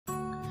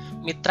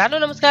मित्रांनो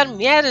नमस्कार,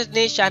 मी आहे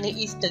रजनीश आणि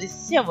eStudy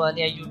 7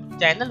 या YouTube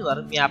चॅनलवर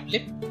मी आपले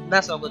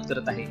पुन्हा स्वागत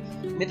करत आहे.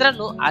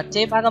 मित्रांनो,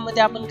 आजच्या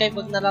भागामध्ये आपण काही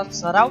बघणार आहोत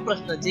सराव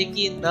प्रश्न, जे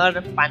की नळ,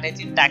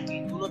 पाण्याची टाकी,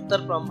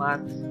 गुणोत्तर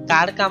प्रमाण,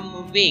 काढकाम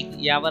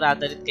वेग यावर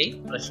आधारित काही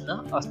प्रश्न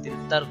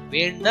असतील. तर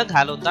वेळ न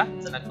घालवता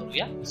चला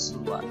करूया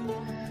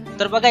सुरुवात.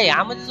 तर बघा,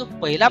 यामध्ये जो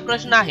पहिला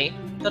प्रश्न आहे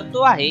तर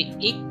तो आहे,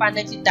 एक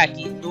पाण्याची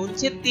टाकी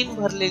 203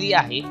 भरलेली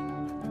आहे.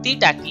 ती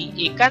टाकी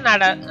एका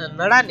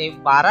नळाने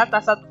 12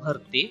 तासात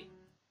भरते,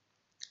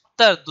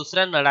 तर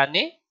दुसऱ्या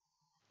नळाने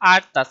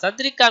 8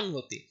 तासात रिकामी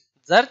होते.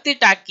 जर ती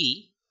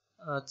टाकी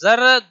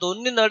जर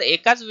दोन्ही नळ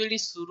एकाच वेळी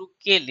सुरू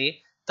केले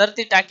तर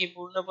ती टाकी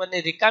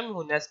पूर्णपणे रिकामी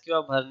होण्यास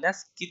किंवा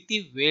भरण्यास किती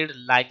वेळ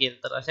लागेल?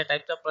 तर अशा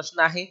टाईपचा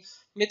प्रश्न आहे.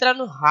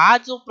 मित्रांनो, हा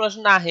जो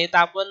प्रश्न आहे तर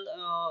आपण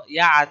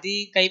या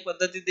आधी काही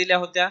पद्धती दिल्या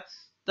होत्या.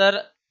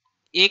 तर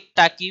एक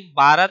टाकी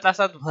 12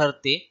 तासात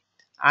भरते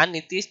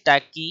आणि तीच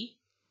टाकी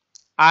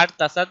 8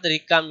 तासात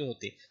रिकामी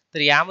होते.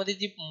 तर यामध्ये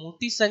जी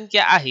मोठी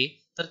संख्या आहे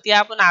तर ती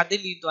आपण आधी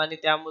लिहितो आणि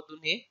त्यामधून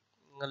हे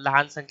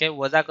लहान संख्या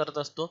वजा करत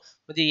असतो.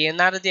 म्हणजे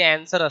येणार जे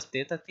आन्सर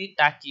असते तर ती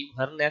टाकी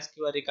भरण्यास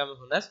किंवा रिकामी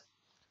होण्यास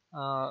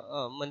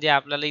म्हणजे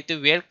आपल्याला इथे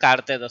वेळ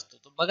काढता येत असतो.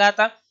 तर बघा,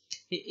 आता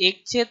हे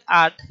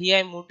 1/8 ही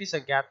आहे मोठी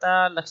संख्या.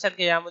 आता लक्षात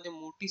घ्या, यामध्ये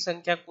मोठी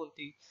संख्या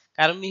कोणती?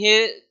 कारण मी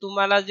हे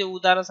तुम्हाला जे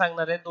उदाहरण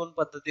सांगणार आहे दोन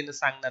पद्धतीने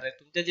सांगणार आहे.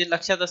 तुमच्या जे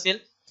लक्षात असेल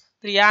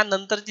तर या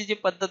नंतरची जी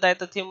पद्धत आहे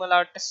तर ते मला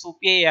वाटतं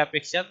सोपी आहे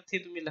यापेक्षा. ते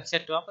तुम्ही लक्षात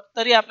ठेवा, पण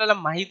तरी आपल्याला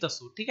माहित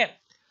असो. ठीक आहे.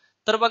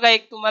 तर बघा,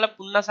 एक तुम्हाला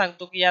पुन्हा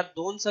सांगतो की या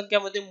दोन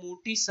संख्यामध्ये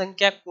मोठी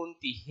संख्या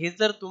कोणती हे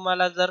जर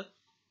तुम्हाला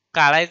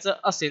काढायचं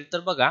असेल तर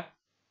बघा,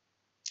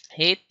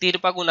 हे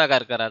तिरपा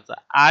गुणाकार करायचा.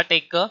 8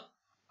 एक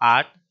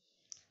 8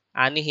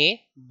 आणि हे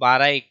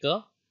 12 एक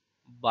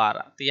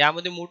 12. तर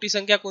यामध्ये मोठी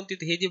संख्या कोणती?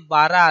 हे जे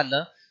 12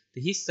 आलं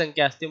तर हीच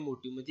संख्या असते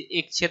मोठी, म्हणजे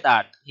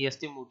 1/8 ही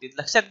असते मोठी.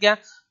 लक्षात घ्या,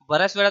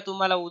 बऱ्याच वेळा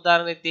तुम्हाला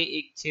उदाहरण येते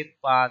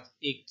 1/5,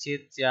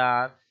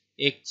 1/4,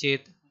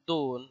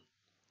 1/2,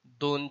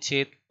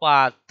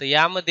 2/5. तर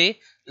यामध्ये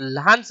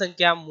लहान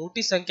संख्या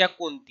मोठी संख्या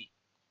कोणती?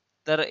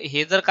 तर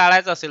हे जर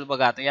काढायचं असेल,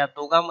 बघा आता या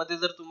दोघांमध्ये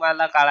जर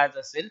तुम्हाला काढायचं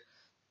असेल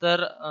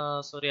तर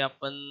सॉरी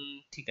आपण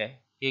ठीक आहे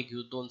हे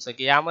घेऊ दोन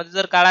संख्या. यामध्ये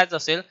जर काढायचं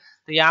असेल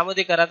तर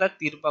यामध्ये करायचा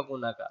तिरपा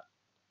गुणाकार.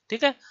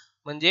 ठीक आहे,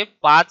 म्हणजे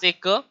 5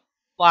 एक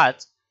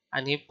 5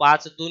 आणि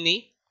 5 दुनी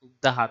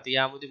 10. तर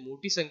यामध्ये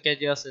मोठी संख्या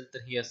जी असेल तर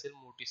ही असेल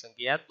मोठी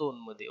संख्या या दोन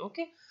मध्ये.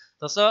 ओके,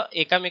 तसं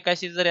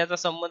एकामेकाशी जर याचा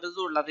संबंध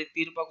जोडला तर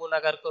तिरपा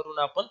गुणाकार करून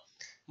आपण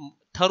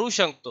ठरवू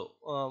शकतो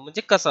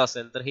म्हणजे कसं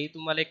असेल. तर ही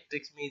तुम्हाला एक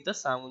ट्रिक्स मी इथं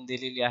सांगून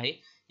दिलेली आहे.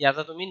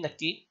 याचा तुम्ही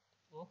नक्की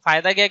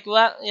फायदा घ्या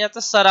किंवा याचा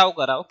सराव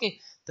करा. ओके,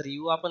 तर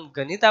येऊ आपण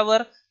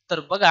गणितावर. तर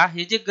बघा,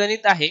 हे जे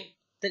गणित आहे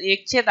तर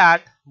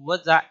 1/8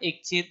 वजा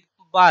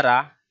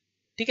 1/12.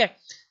 ठीक आहे,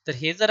 तर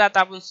हे जर आता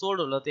आपण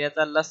सोडवलं तर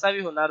याचा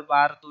लसावी होणार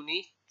 12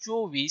 दुनी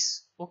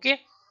 24. ओके,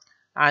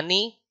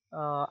 आणि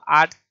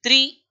 8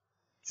 त्रि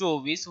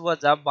 24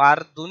 वजा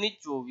 12 दुनी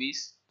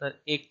 24, तर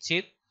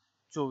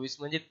 1/24.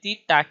 म्हणजे ती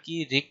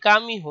टाकी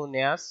रिकामी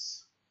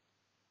होण्यास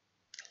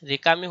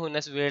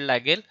वेळ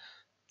लागेल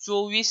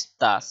 24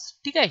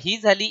 तास. ठीक आहे, ही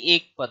झाली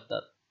एक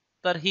पद्धत.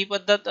 तर ही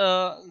पद्धत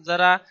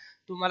जरा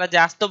तुम्हाला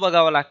जास्त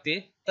बघावं लागते.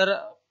 तर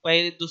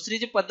पहिले दुसरी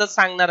जी पद्धत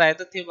सांगणार आहे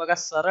तर ते बघा,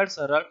 सरळ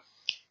सरळ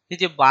हे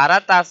जे 12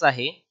 तास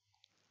आहे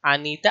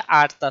आणि इथे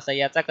 8 तास आहे,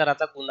 याचा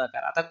करायचा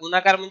गुणाकार. आता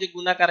गुणाकार म्हणजे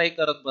गुणाकार हे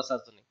करत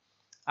बसायचं नाही.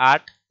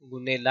 8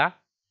 गुणेला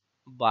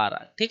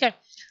 12. ठीक आहे,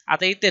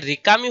 आता इथे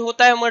रिकामी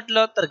होत आहे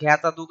म्हटलं तर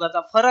घ्यायचा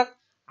दोघाचा फरक.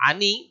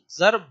 आणि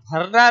जर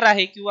भरणार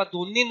आहे किंवा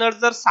दोन्ही नळ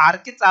जर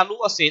सारखे चालू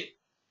असेल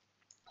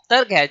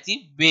तर घ्यायची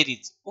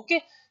बेरीज. ओके,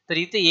 तर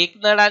इथे एक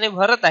नळाने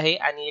भरत आहे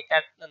आणि एका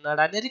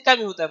नळाने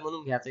रिकामी होत आहे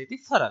म्हणून घ्यायचा इथे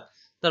फरक.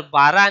 तर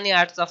 12 आणि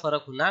 8 चा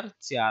फरक होणार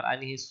 4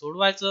 आणि हे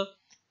सोडवायचं.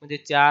 म्हणजे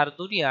 4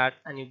 दुनी 8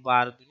 आणि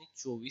 12 दुनी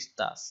 24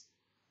 तास.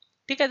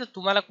 ठीक आहे, तर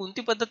तुम्हाला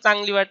कोणती पद्धत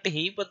चांगली वाटते?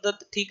 ही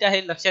पद्धत ठीक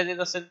आहे लक्षात येत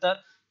असेल तर,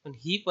 पण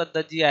ही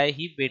पद्धत जी आहे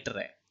ही बेटर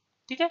आहे.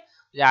 ठीक आहे,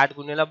 म्हणजे 8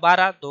 गुणिले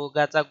 12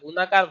 दोघाचा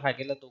गुणाकार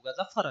भागिले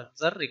दोघाचा फरक.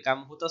 जर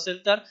रिकाम होत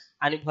असेल तर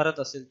आणि भरत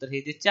असेल तर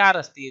हे जे 4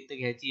 असते इथे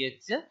घ्यायची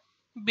याची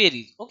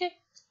बेरीज. ओके,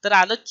 तर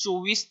आलं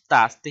 24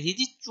 तास. तर ही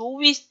जी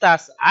 24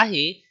 तास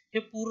आहे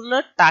हे पूर्ण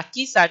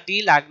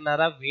टाकीसाठी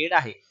लागणारा वेळ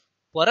आहे.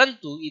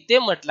 परंतु इथे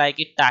म्हटलंय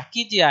की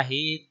टाकी जी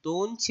आहे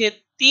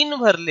 2/3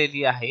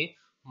 भरलेली आहे,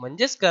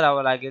 म्हणजेच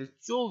करावं लागेल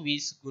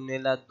 24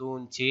 गुणिले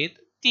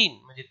 2/3.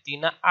 म्हणजे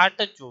 3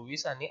 8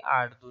 24 आणि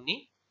 8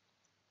 दुनी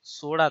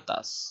 16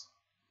 तास.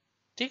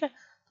 ठीक आहे,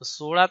 तर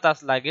 16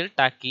 तास लागेल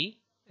टाकी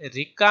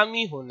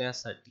रिकामी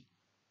होण्यासाठी.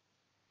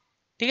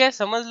 ठीक आहे,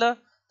 समजलं?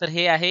 तर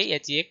हे आहे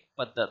याची एक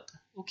पद्धत.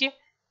 ओके,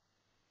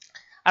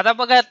 आता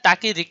बघा,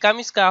 टाकी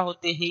रिकामीच का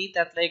होते हेही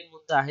त्यातला एक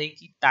मुद्दा आहे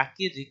की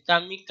टाकी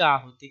रिकामी का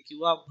होते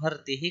किंवा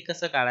भरते हे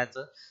कसं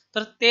काढायचं.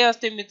 तर ते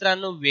असते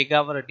मित्रांनो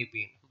वेगावर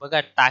डिपेंड. बघा,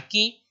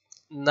 टाकी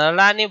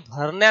नळाने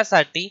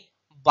भरण्यासाठी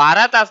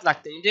 12 तास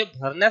लागते, म्हणजे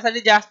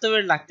भरण्यासाठी जास्त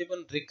वेळ लागते,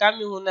 पण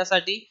रिकामी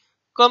होण्यासाठी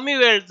कमी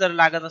वेळ जर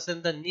लागत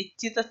असेल तर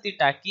निश्चितच ती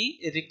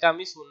टाकी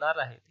रिकामीच होणार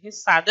आहे. हे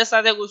साध्या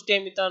साध्या गोष्टी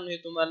आहे मित्रांनो, हे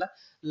तुम्हाला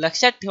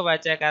लक्षात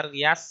ठेवायच्या आहे. कारण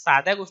या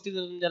साध्या गोष्टी जर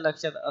तुमच्या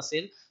लक्षात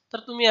असेल तर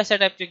तुम्ही अशा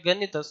टाइपचे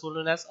गणित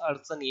सोडवण्यास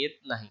अडचण येत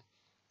नाही.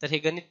 तर हे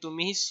गणित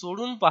तुम्ही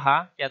सोडून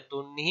पहा या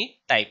दोन्ही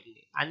टाइपने.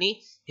 आणि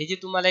हे जे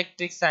तुम्हाला एक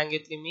ट्रिक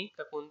सांगितली मी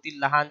का कोणती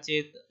लहान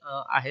छेद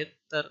आहेत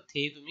तर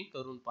ते तुम्ही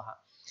करून पहा.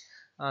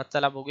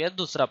 चला बघूया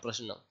दुसरा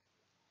प्रश्न.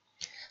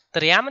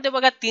 तर यामध्ये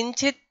बघा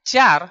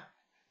 3/4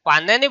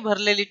 पाण्याने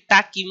भरलेली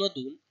टाकी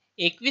मधून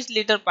 21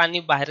 लिटर पाणी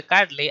बाहेर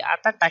काढले.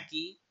 आता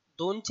टाकी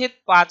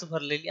 2/5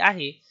 भरलेली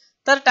आहे.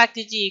 तर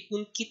टाकीची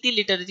एकूण किती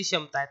लिटरची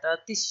क्षमता आहे? तर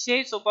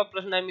अतिशय सोपा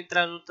प्रश्न आहे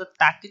मित्रांनो. तर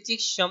टाकीची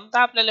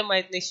क्षमता आपल्याला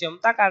माहित नाही,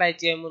 क्षमता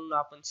काढायची आहे म्हणून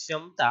आपण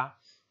क्षमता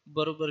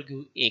बरोबर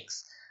घेऊ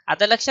x.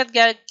 आता लक्षात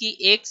घ्या की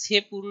x हे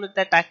पूर्ण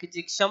त्या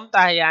टाकीची क्षमता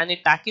आहे आणि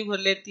टाकी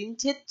भरली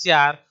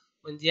 3/4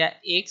 म्हणजे या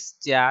x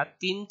च्या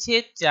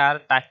 3/4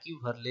 टाकी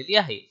भरलेली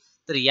आहे.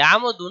 तर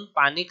यामधून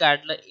पाणी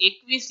काढलं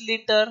 21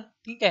 लिटर,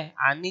 ठीक आहे,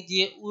 आणि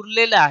जे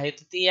उरलेलं आहे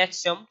ते या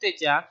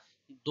क्षमतेच्या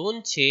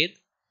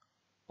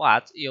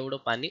 2/5 एवढं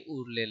पाणी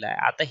उरलेलं आहे.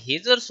 आता हे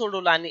जर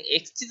सोडवलं आणि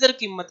x ची जर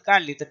किंमत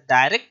काढली तर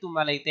डायरेक्ट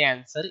तुम्हाला इथे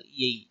आन्सर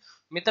येईल.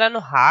 मित्रांनो,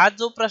 हा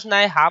जो प्रश्न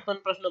आहे हा पण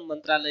प्रश्न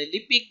मंत्रालय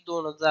लिपिक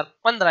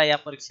 2015 या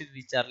परीक्षेत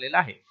विचारलेला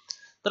आहे.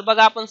 तर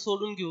बघा आपण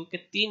सोडून घेऊ की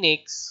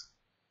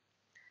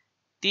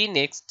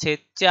 3x छेद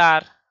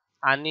 4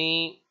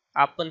 आणि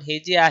आपण हे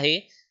जे आहे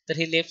तर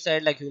हे लेफ्ट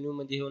साइडला घेऊन येऊ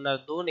म्हणजे हे होणार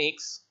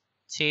 2x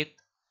छेद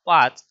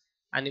 5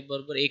 आणि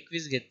बरोबर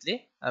 21 घेतले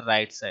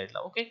राईट साइडला.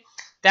 ओके.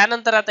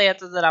 त्यानंतर आता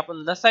याचा जर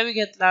आपण लसावी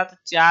घेतला तर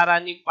 4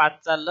 आणि 5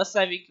 चा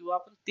लसावी किंवा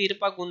आपण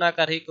तिरपा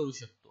गुणाकार हे करू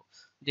शकतो.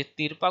 म्हणजे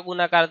तिरपा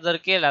गुणाकार जर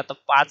केला तर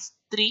 5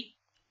 त्रिक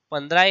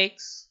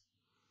 15x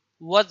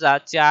वजा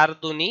 4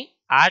 दुनी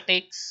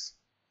 8x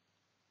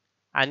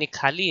आणि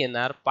खाली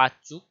येणार 5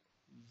 चूक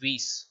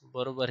 20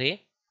 बरोबर हे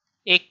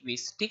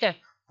 21. ठीक आहे.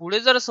 पुढे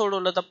जर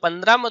सोडवलं तर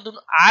 15 मधून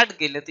 8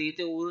 गेले तर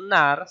इथे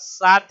उरणार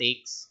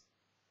 7x.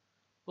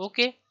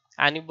 ओके.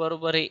 आणि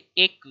बरोबर आहे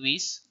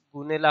 21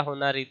 गुणेला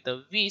होणार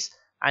इथं 20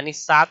 आणि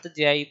 7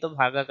 जे आहे इथं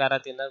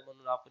भागाकारात येणार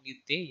म्हणून आपण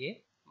इथे हे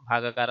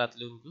भागाकारात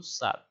लिहून घेऊ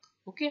 7.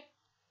 ओके.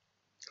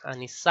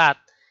 आणि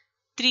 7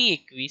 3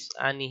 21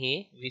 आणि हे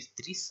 20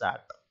 3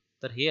 60.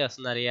 तर हे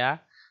असणार या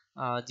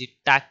जी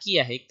टाकी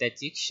आहे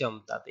त्याची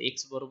क्षमता.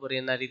 x बरोबर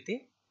येणार इथे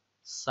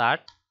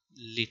 60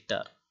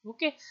 लिटर.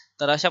 ओके.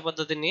 तर अशा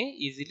पद्धतीने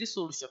इझिली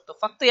सोडू शकतो.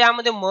 फक्त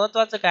यामध्ये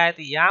महत्वाचं काय आहे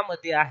तर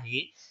यामध्ये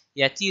आहे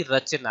याची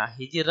रचना.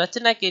 ही जी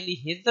रचना केली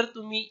हे जर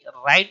तुम्ही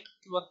राईट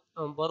किंवा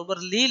बरोबर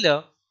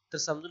लिहिलं तर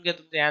समजून घ्या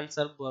तुमचे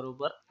आन्सर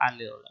बरोबर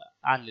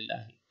आलेलं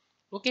आहे.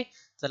 ओके.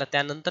 चला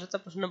त्यानंतरचा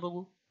प्रश्न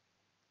बघू.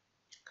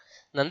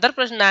 नंतर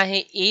प्रश्न आहे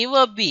ए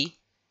व बी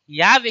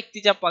या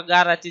व्यक्तीच्या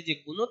पगाराचे जे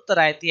गुणोत्तर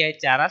आहे ते आहे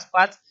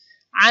 4:5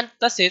 आणि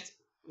तसेच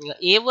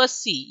ए व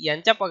सी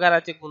यांच्या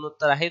पगाराचे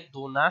गुणोत्तर आहे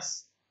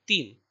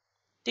 2:3.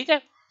 ठीक आहे.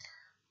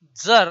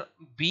 जर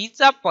बी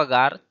चा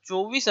पगार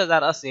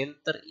 24,000 असेल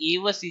तर ए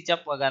व सी च्या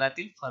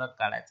पगारातील फरक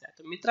काढायचा आहे.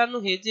 तर मित्रांनो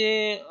हे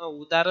जे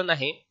उदाहरण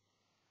आहे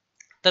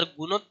तर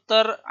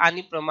गुणोत्तर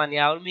आणि प्रमाण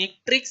यावर मी एक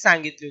ट्रिक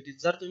सांगितली होती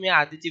जर तुम्ही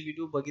आधीचे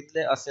व्हिडिओ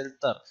बघितले असेल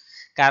तर.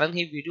 कारण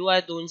हे व्हिडिओ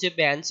आहे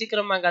 282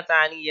 क्रमांकाचा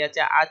आणि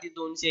याच्या आधी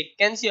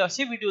 281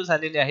 असे व्हिडिओ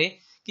झालेले आहे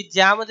की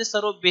ज्यामध्ये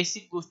सर्व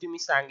बेसिक गोष्टी मी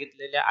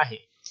सांगितलेल्या आहे.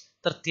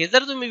 तर ते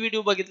जर तुम्ही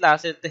व्हिडिओ बघितला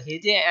असेल तर हे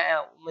जे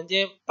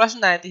म्हणजे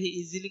प्रश्न आहेत हे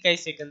इझिली काही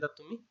सेकंदात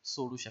तुम्ही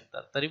सोडू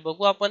शकता. तरी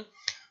बघू आपण.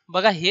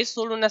 बघा हे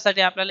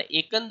सोडवण्यासाठी आपल्याला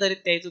एकंदरीत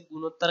त्याचं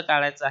गुणोत्तर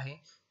काढायचं आहे.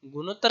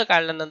 गुणोत्तर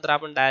काढल्यानंतर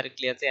आपण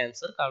डायरेक्टली याचे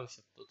आन्सर काढू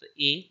शकतो. तर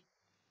ए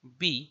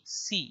बी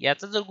सी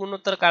याचा जर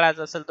गुणोत्तर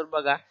काढायचं असेल तर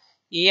बघा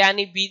ए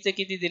आणि बी चे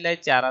किती दिलंय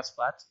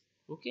 4:5.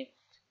 ओके.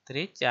 तर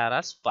हे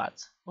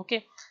 4:5. ओके.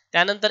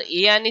 त्यानंतर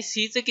ए आणि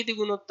सी चे किती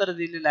गुणोत्तर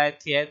दिलेलं आहे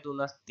ते आहे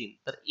 2:3.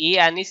 तर ए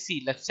आणि सी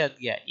लक्षात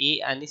घ्या ए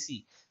आणि सी.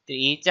 तर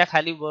ए च्या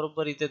खाली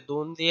बरोबर इथे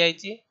 2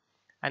 लिहायचे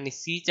आणि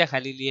सी च्या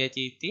खाली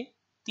लिहायचे इथे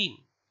 3.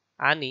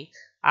 आणि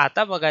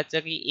आता बघायचं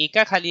की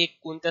एका खाली एक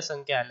कोणत्या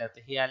संख्या आल्या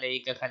तर हे आल्या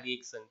एका खाली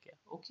एक संख्या.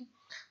 ओके.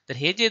 तर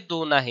हे जे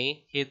 2 आहे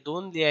हे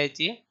 2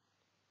 लिहायचे,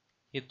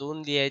 हे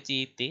 2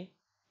 लिहायचे इथे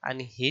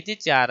आणि हे जे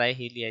 4 आहे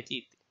हे लिहायचे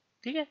इथे.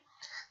 ठीक आहे.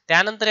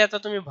 त्यानंतर याचा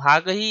तुम्ही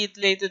भागही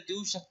इथल्या इथे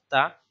देऊ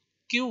शकता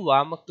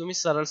किंवा मग तुम्ही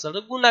सरळ सरळ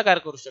गुणाकार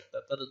करू शकता.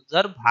 तर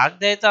जर भाग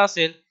द्यायचा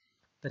असेल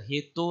तर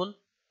हे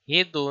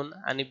 2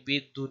 आणि बे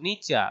दोन्ही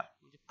 4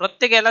 म्हणजे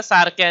प्रत्येक याला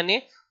सारख्याने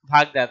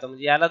भाग द्यायचा.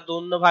 म्हणजे याला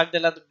 2 न भाग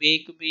दिला तर बे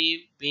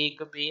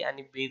एक बे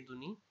आणि बे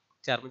दोन्ही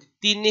 4 म्हणजे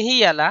तीनही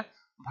याला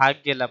भाग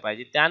गेला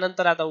पाहिजे.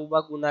 त्यानंतर आता उभा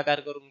गुणाकार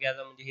करून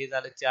घ्यायचा म्हणजे हे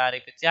झालं 4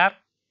 1 4.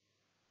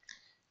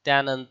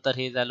 त्यानंतर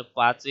हे झालं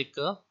 5 1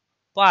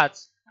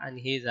 5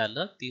 आणि हे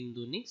झालं 3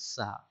 2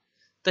 6.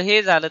 तर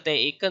हे झालं त्या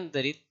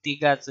एकंदरीत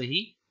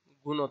तिघाचंही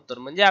गुणोत्तर.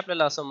 म्हणजे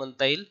आपल्याला असं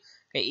म्हणता येईल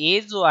की ए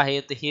जो आहे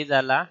तर हे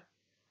झाला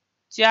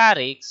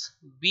 4x,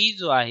 बी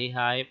जो आहे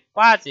हा आहे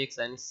 5x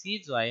आणि सी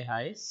जो आहे हा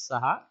आहे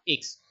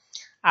 6x.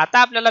 आता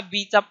आपल्याला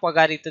बी चा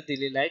पगार इथं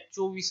दिलेला आहे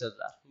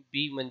 24,000.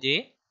 बी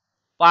म्हणजे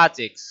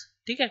 5x.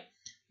 ठीक आहे.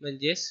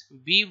 म्हणजे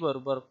बी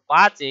बरोबर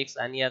 5x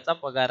आणि याचा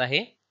पगार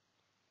आहे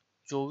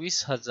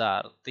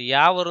 24,000. तर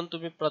यावरून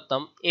तुम्ही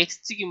प्रथम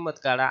x ची किंमत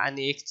काढा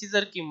आणि x ची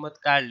जर किंमत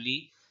काढली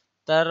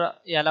तर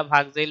याला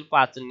भाग जाईल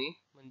 5 ने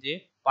म्हणजे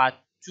 5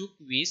 चूक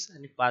 20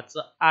 आणि 5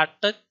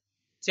 8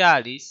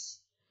 40.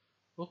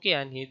 ओके,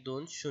 आणि हे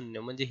 2 शून्य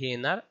म्हणजे हे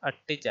येणार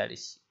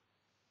 48.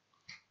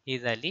 ही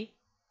झाली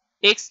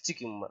x ची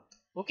किंमत.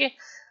 ओके,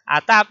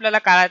 आता आपल्याला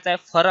काढायचा आहे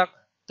फरक.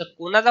 तर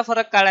कोणाचा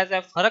फरक काढायचा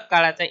आहे? फरक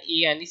काढायचा आहे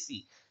a आणि c.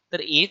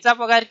 तर a चा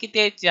पगार किती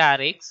आहे?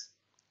 4x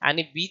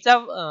आणि b चा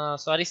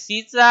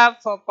c चा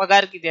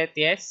पगार किती आहे?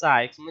 ते आहे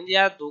 6x. म्हणजे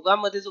या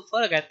दोघांमध्ये जो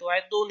फरक आहे तो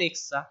आहे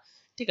 2x चा.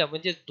 ठीक आहे,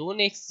 म्हणजे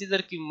 2x ची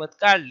जर किंमत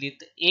काढली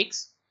तर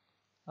x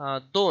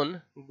 2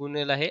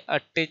 गुणिले आहे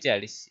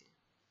 48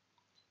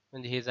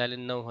 म्हणजे हे झाले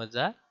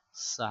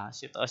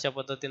 9600. तर अशा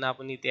पद्धतीने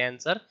आपण इथे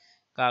आन्सर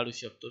काढू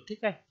शकतो.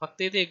 ठीक आहे,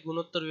 फक्त इथे एक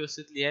गुणोत्तर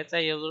व्यवस्थित लिहायचा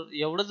आहे.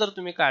 एवढं जर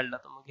तुम्ही काढलं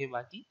तर मग हे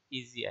बाकी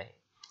इझी आहे.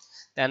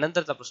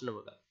 त्यानंतरचा प्रश्न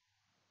बघा.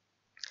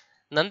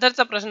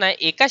 नंतरचा प्रश्न आहे,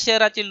 एका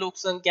शहराची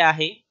लोकसंख्या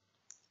आहे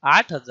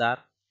 8000.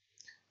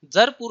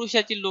 जर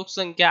पुरुषाची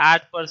लोकसंख्या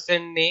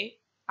 8% ने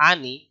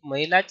आणि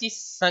महिलाची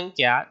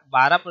संख्या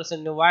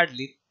 12% ने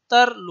वाढली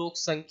तर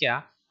लोकसंख्या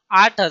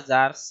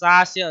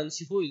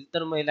 8680 होईल.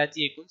 तर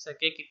महिलाची एकूण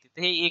संख्या किती?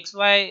 तर हे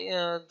XY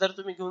जर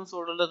तुम्ही घेऊन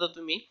सोडवलं तर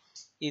तुम्ही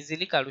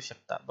इझिली काढू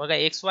शकता. बघा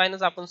XY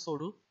नच आपण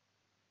सोडू.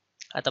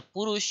 आता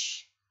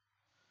पुरुष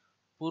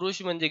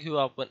म्हणजे घेऊ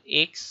आपण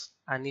X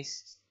आणि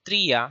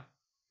स्त्रिया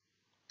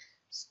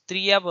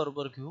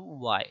बरोबर घेऊ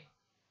Y.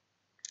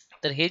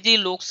 तर हे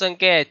जी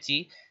लोकसंख्या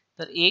याची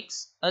तर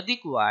X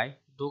अधिक Y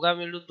दोघा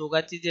मिळून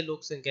दोघांची जी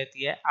लोकसंख्या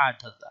ती आहे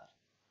 8000.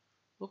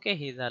 ओके,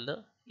 हे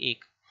झालं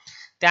एक.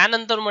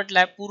 त्यानंतर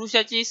म्हटलंय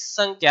पुरुषाची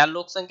संख्या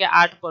लोकसंख्या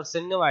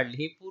 8% ने वाढली.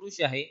 हे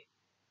पुरुष आहे.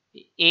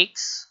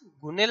 x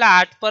गुणिले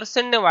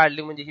 8% ने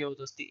वाढली म्हणजे हे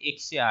होत असते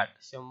 108.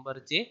 100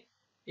 चे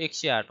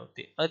 108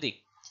 होते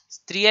अधिक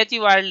स्त्रियाची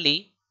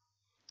वाढली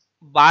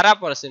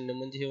 12% ने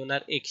म्हणजे हे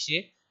होणार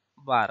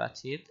 112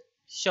 छेद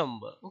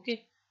 100. ओके,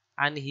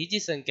 आणि ही जी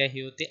संख्या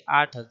ही होते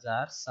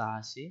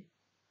 8680.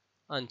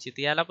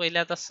 याला पहिले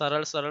आता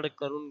सरळ सरळ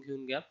करून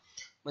घेऊन घ्या.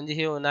 म्हणजे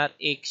हे होणार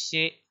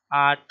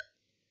 108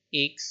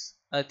 x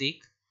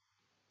अधिक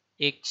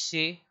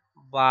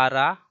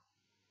 112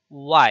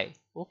 y.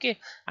 ओके,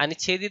 आणि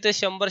छेद इथे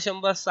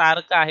 100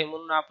 सारखं आहे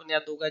म्हणून आपण या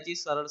दोघांची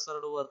सरळ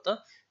सरळ वर्त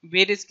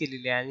बेरीज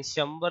केलेली आहे. आणि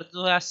 100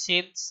 जो हा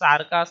छेद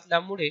सारखा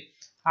असल्यामुळे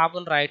हा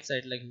आपण राईट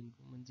साइडला घेऊन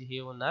घेऊ. म्हणजे हे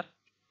होणार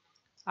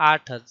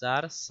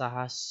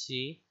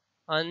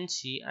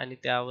 8680 आणि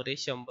त्यावर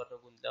 100 न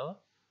गुणल्यावर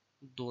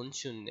 2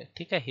 शून्य.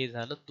 ठीक आहे, हे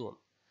झालं 2.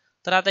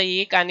 तर आता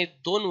 1 आणि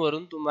 2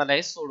 वरून तुम्हाला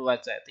हे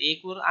सोडवायचं आहे.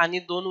 1 वरून आणि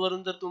 2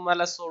 वरून जर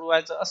तुम्हाला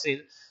सोडवायचं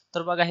असेल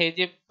तर बघा हे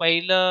जे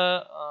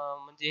पहिलं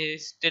म्हणजे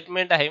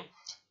स्टेटमेंट आहे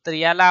तर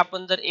याला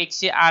आपण जर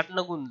 108 न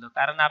गुणलं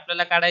कारण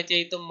आपल्याला काढायची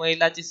आहे इथं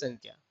महिलाची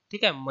संख्या.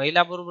 ठीक आहे,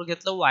 महिला बरोबर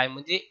घेतलं y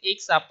म्हणजे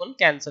x आपण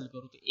कॅन्सल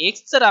करू.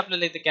 x जर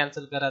आपल्याला इथे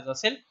कॅन्सल करायचं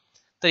असेल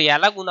तर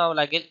याला गुणावं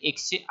लागेल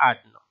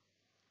 108 न.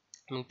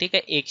 मग ठीक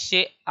आहे,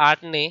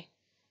 108 ने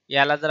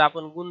याला जर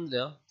आपण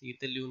गुणलं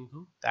इथे लिहून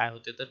घेऊ काय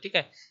होते. तर ठीक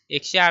आहे,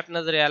 108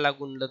 न जर याला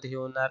गुणलं तर हे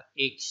होणार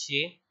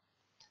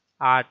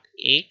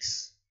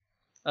 108x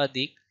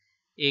अधिक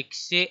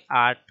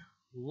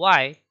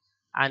 108y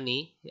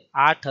आणि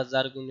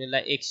 8000 गुणिले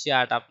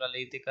 108 आपल्याला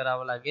इथे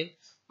करावं लागेल.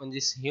 म्हणजे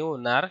हे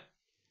होणार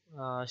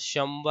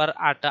 100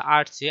 8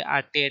 8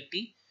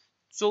 8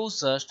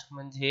 64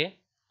 म्हणजे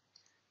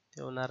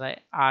ते होणार आहे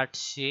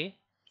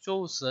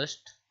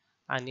 864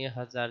 आणि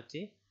 1000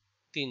 चे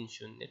 3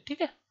 शून्य.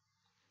 ठीक आहे,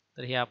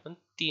 तर हे आपण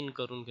 3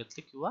 करून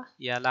घेतले किंवा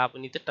याला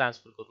आपण इथे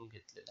ट्रान्सफर करून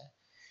घेतलेलं आहे.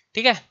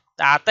 ठीक आहे,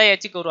 तर आता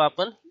याची करू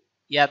आपण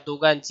या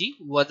दोघांची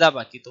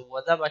वजाबाकी. तो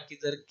वजाबाकी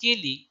जर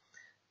केली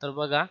तर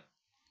बघा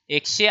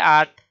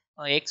 108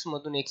 x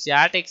मधून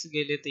 108x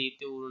गेले तर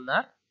इथे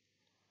उरणार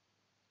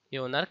हे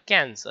होणार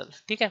कॅन्सल.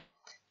 ठीक आहे,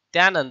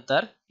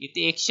 त्यानंतर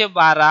इथे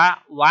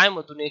 112y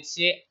मधून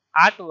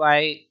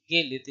 108y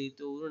गेले तर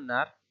इथे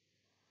उरणार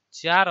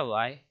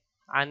 4y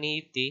आणि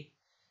इथे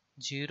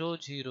 0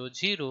 0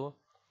 0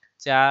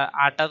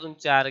 8 तून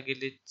 4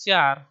 गेले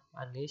 4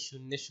 आणि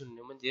 0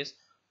 0 म्हणजे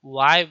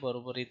y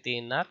बरोबर इथे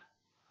येणार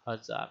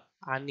 1000.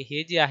 आणि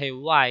हे जे आहे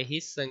y ही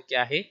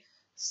संख्या आहे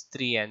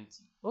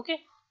स्त्रियांची. ओके,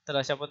 तर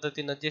अशा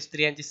पद्धतीने जे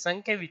स्त्रियांची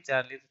संख्या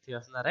विचारली ती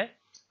असणार आहे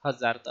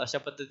 1000. तर अशा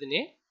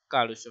पद्धतीने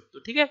काढू शकतो.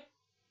 ठीक आहे,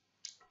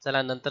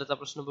 चला नंतरचा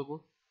प्रश्न बघू.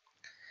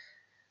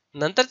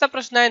 नंतरचा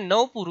प्रश्न आहे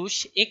 9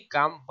 पुरुष एक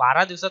काम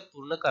 12 दिवसात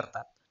पूर्ण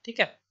करतात.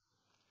 ठीक आहे,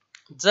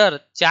 जर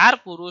 4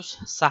 पुरुष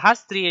 6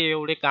 स्त्रिया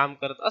एवढे काम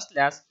करत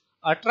असल्यास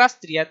 18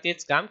 स्त्रिया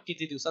तेच काम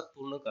किती दिवसात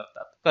पूर्ण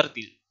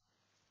करतील.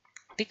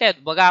 ठीक आहे,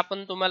 बघा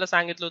आपण तुम्हाला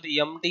सांगितलं होतं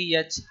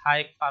MDH हा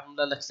एक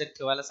फॉर्म्युला लक्षात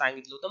ठेवायला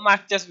सांगितलं होतं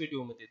मागच्याच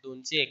व्हिडिओमध्ये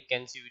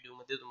 281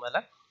 व्हिडिओमध्ये तुम्हाला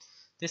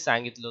ते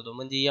सांगितलं होतं.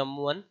 म्हणजे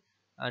M1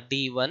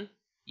 D1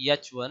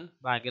 H1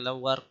 भागेला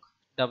वर्क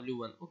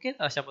W1. ओके,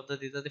 अशा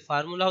पद्धतीचा ते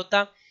फॉर्म्युला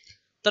होता.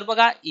 तर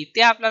बघा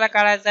इथे आपल्याला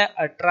काढायचं आहे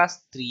 18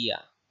 स्त्रिया.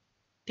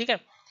 ठीक आहे,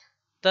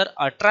 तर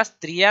 18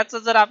 स्त्रियाचं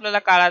जर आपल्याला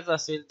काढायचं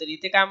असेल तर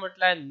इथे काय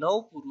म्हटलंय 9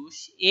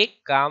 पुरुष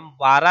एक काम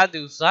 12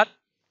 दिवसात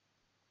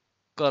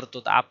करतो.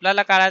 तर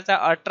आपल्याला काढायचं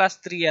 18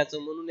 स्त्रियाचं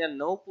म्हणून या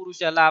 9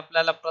 पुरुषाला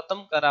आपल्याला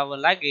प्रथम करावं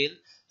लागेल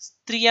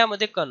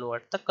स्त्रियामध्ये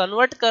कन्वर्ट. तर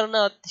कन्वर्ट करणं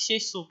अतिशय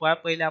सोपं आहे.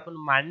 पहिले आपण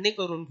मांडणी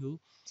करून घेऊ.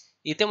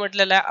 इथे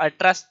म्हटलेलं आहे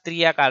 18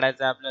 स्त्रिया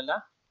काढायचं आपल्याला.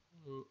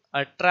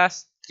 18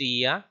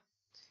 स्त्रिया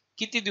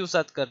किती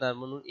दिवसात करणार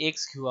म्हणून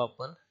x घेऊ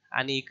आपण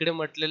आणि इकडे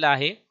म्हटलेलं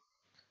आहे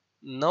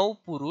 9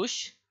 पुरुष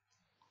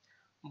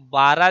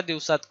 12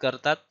 दिवसात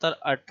करतात तर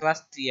 18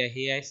 स्त्रिया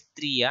हे आहे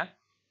स्त्रिया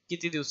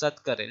किती दिवसात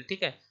करेल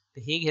ठीक आहे.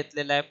 तर हे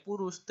घेतलेलं आहे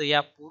पुरुष तर या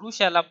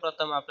पुरुषाला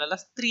प्रथम आपल्याला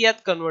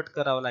स्त्रियात कन्वर्ट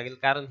करावं लागेल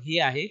कारण हे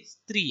आहे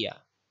स्त्रिया.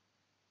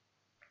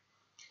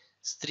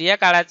 स्त्रिया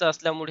काढायचं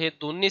असल्यामुळे हे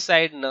दोन्ही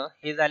साइडनं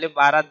हे झाले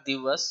 12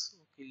 दिवस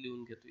ओके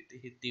लिहून घेतो इथे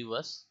हे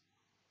दिवस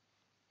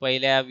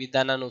पहिल्या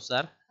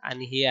विधानानुसार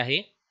आणि हे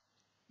आहे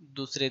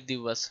दुसरे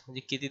दिवस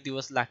म्हणजे किती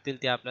दिवस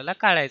लागतील ते आपल्याला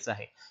काढायचं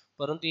आहे.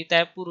 परंतु इथे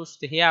आहे पुरुष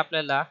हे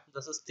आपल्याला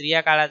जसं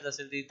स्त्रिया काढायचं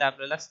असेल तर इथे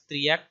आपल्याला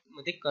स्त्रिया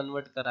मध्ये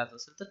कन्वर्ट करायचं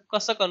असेल तर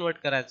कसं कन्वर्ट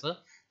करायचं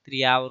तर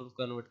यावरून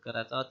कन्वर्ट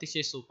करायचं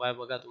अतिशय सोपं आहे.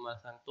 बघा तुम्हाला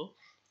सांगतो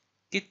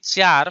की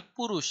 4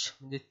 पुरुष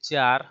म्हणजे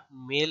 4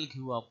 मेल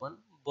घेऊ आपण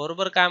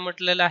बरोबर काय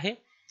म्हटलेलं आहे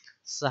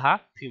 6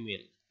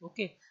 फिमेल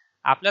ओके.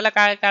 आपल्याला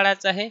काय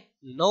काढायचं आहे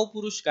 9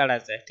 पुरुष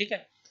काढायचं आहे ठीक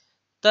आहे.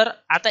 तर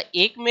आता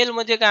एक मेल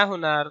म्हणजे काय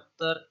होणार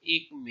तर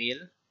एक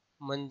मेल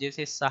म्हणजे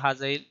हे 6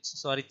 जाईल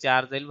सॉरी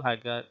 4 जाईल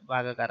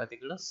भागाकारात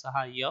तिकडं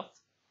 6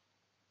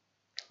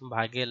 f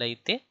भागेला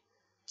इथे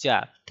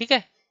 4 ठीक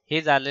आहे.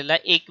 हे झालेला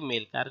एक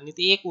मेल कारण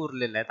इथे एक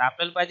उरलेला आहे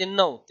आपल्याला पाहिजे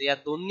 9 तर या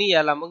दोन्ही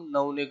याला मग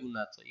 9 ने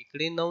गुणाचं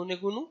इकडे 9 ने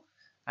गुणू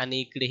आणि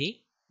इकडेही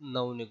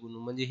 9 ने गुणू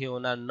म्हणजे हे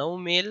होणार 9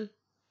 मेल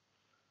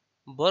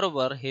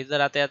बरोबर. हे जर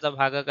आता याचा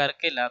भागाकार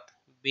केला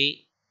बे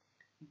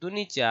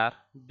दुनी 4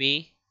 बे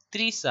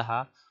त्री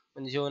 6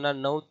 म्हणजे होणार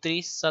 9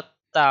 त्री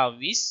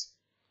 27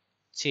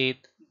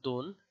 छेद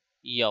 2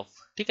 f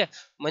ठीक आहे.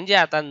 म्हणजे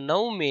आता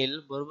 9 मेल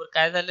बरोबर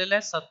काय झालेलं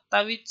आहे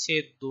 27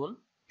 छेद 2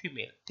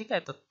 फिमेल ठीक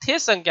आहे. तर ते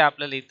संख्या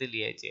आपल्याला इथे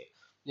लिहायची आहे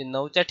म्हणजे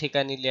 9 च्या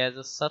ठिकाणी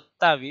लिहायचं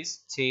 27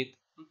 छेद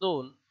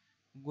 2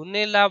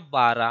 गुणेला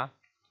 12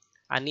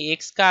 आणि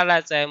x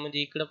काढायचा आहे म्हणजे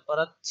इकडे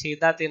परत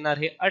छेदात येणार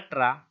हे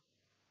 18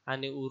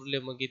 आणि उरले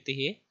मग इथे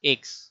हे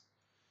x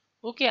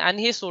ओके.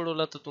 आणि हे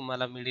सोडवलं तर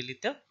तुम्हाला मिळेल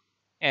इथं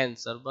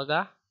आन्सर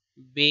बघा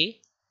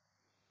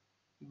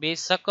बे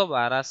सक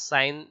 12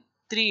 साइन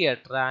 3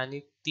 18 आणि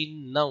 3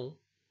 9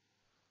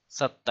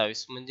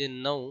 27 म्हणजे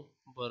 9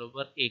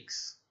 बरोबर x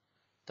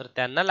तर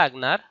त्यांना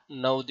लागणार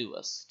 9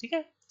 दिवस ठीक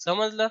आहे.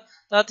 समजलं.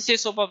 तर अतिशय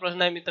सोपा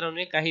प्रश्न आहे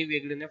मित्रांनो काही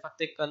वेगळे नाही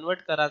फक्त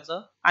कन्वर्ट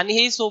करायचं आणि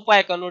हे सोपं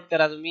आहे कन्वर्ट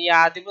करायचं. मी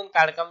याआधी पण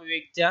काढकाम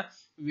विवेकच्या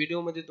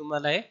व्हिडिओ मध्ये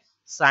तुम्हाला हे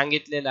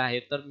सांगितलेलं आहे.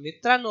 तर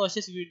मित्रांनो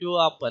असेच व्हिडिओ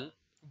आपण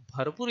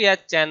भरपूर या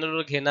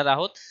चॅनलवर घेणार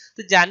आहोत.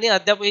 तर ज्यांनी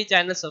अद्याप हे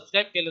चॅनल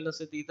सबस्क्राइब केलं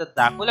नसेल तर इथं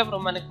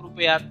दाखवल्याप्रमाणे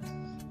कृपया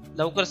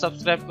लवकर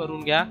सबस्क्राइब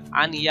करून घ्या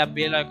आणि या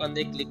बेल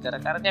आयकॉनला क्लिक करा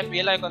कारण या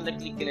बेल आयकॉनला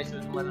क्लिक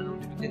केल्याशिवाय तुम्हाला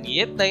नोटिफिकेशन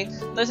येत नाही.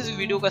 तसेच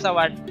व्हिडिओ कसा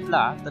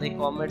वाटला तर हे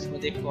कमेंट्स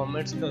मध्ये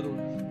कमेंट्स करून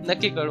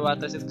नक्की कळवा.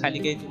 तसेच खाली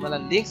काही तुम्हाला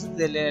लिंक्स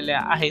दिलेल्या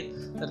आहेत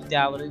तर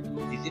त्यावर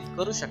तुम्ही व्हिजिट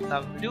करू शकता.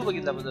 व्हिडिओ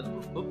बघितल्याबद्दल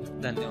खूप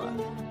खूप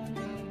धन्यवाद.